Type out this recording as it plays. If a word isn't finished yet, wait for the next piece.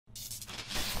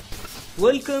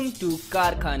Welcome to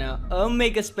Karkhana, a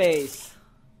makerspace.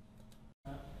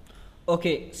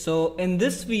 Okay, so in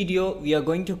this video we are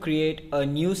going to create a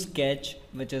new sketch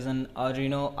which is an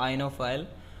Arduino IDE file.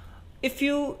 If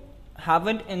you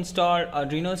haven't installed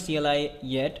Arduino CLI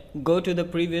yet, go to the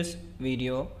previous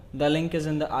video. The link is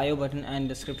in the IO button and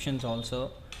descriptions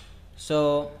also.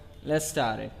 So let's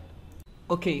start it.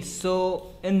 Okay,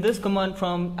 so in this command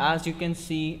prompt, as you can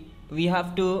see, we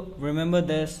have to remember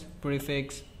this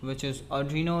prefix, which is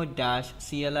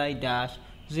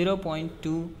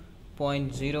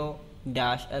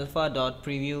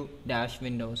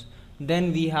Arduino-CLI-0.2.0-alpha.preview-windows.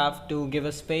 Then we have to give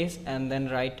a space and then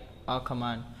write our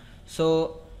command.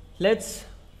 So let's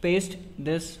paste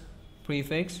this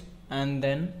prefix, and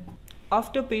then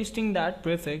after pasting that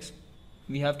prefix,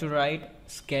 we have to write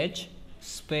sketch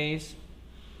space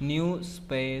new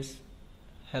space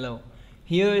hello.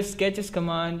 Here is sketch is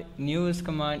command, new is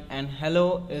command, and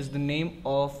hello is the name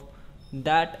of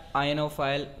that INO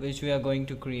file which we are going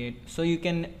to create. So you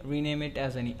can rename it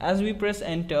as any. As we press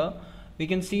enter, we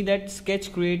can see that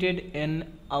sketch created in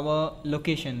our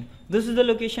location. This is the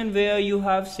location where you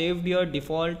have saved your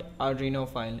default Arduino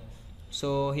file.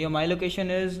 So here my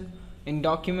location is in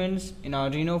documents in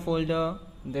Arduino folder.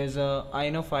 There's a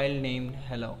INO file named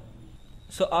hello.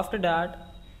 So after that,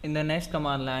 in the next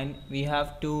command line, we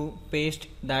have to paste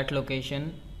that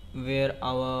location where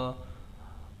our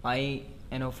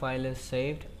INO file is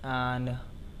saved, and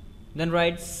then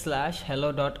write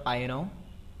 /hello.ino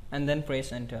and then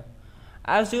press enter.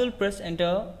 As you will press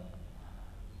enter,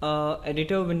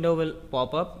 editor window will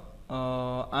pop up.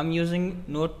 I'm using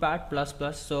Notepad++,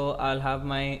 so I'll have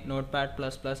my Notepad++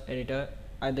 editor.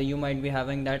 Either you might be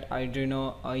having that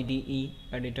Arduino IDE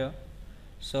editor.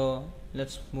 So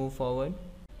let's move forward.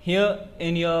 Here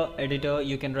in your editor,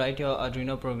 you can write your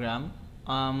Arduino program.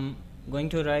 I'm going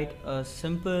to write a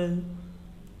simple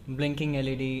blinking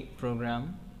LED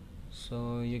program,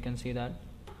 so you can see that.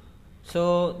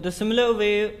 So the similar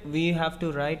way we have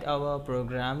to write our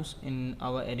programs in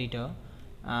our editor,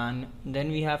 and then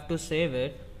we have to save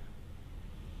it.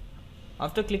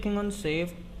 After clicking on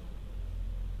save,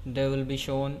 there will be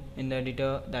shown in the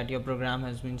editor that your program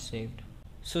has been saved.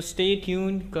 So stay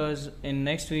tuned, because in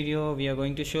next video we are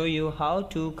going to show you how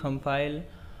to compile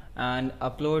and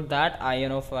upload that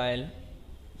INO file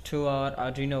to our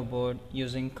Arduino board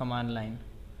using command line.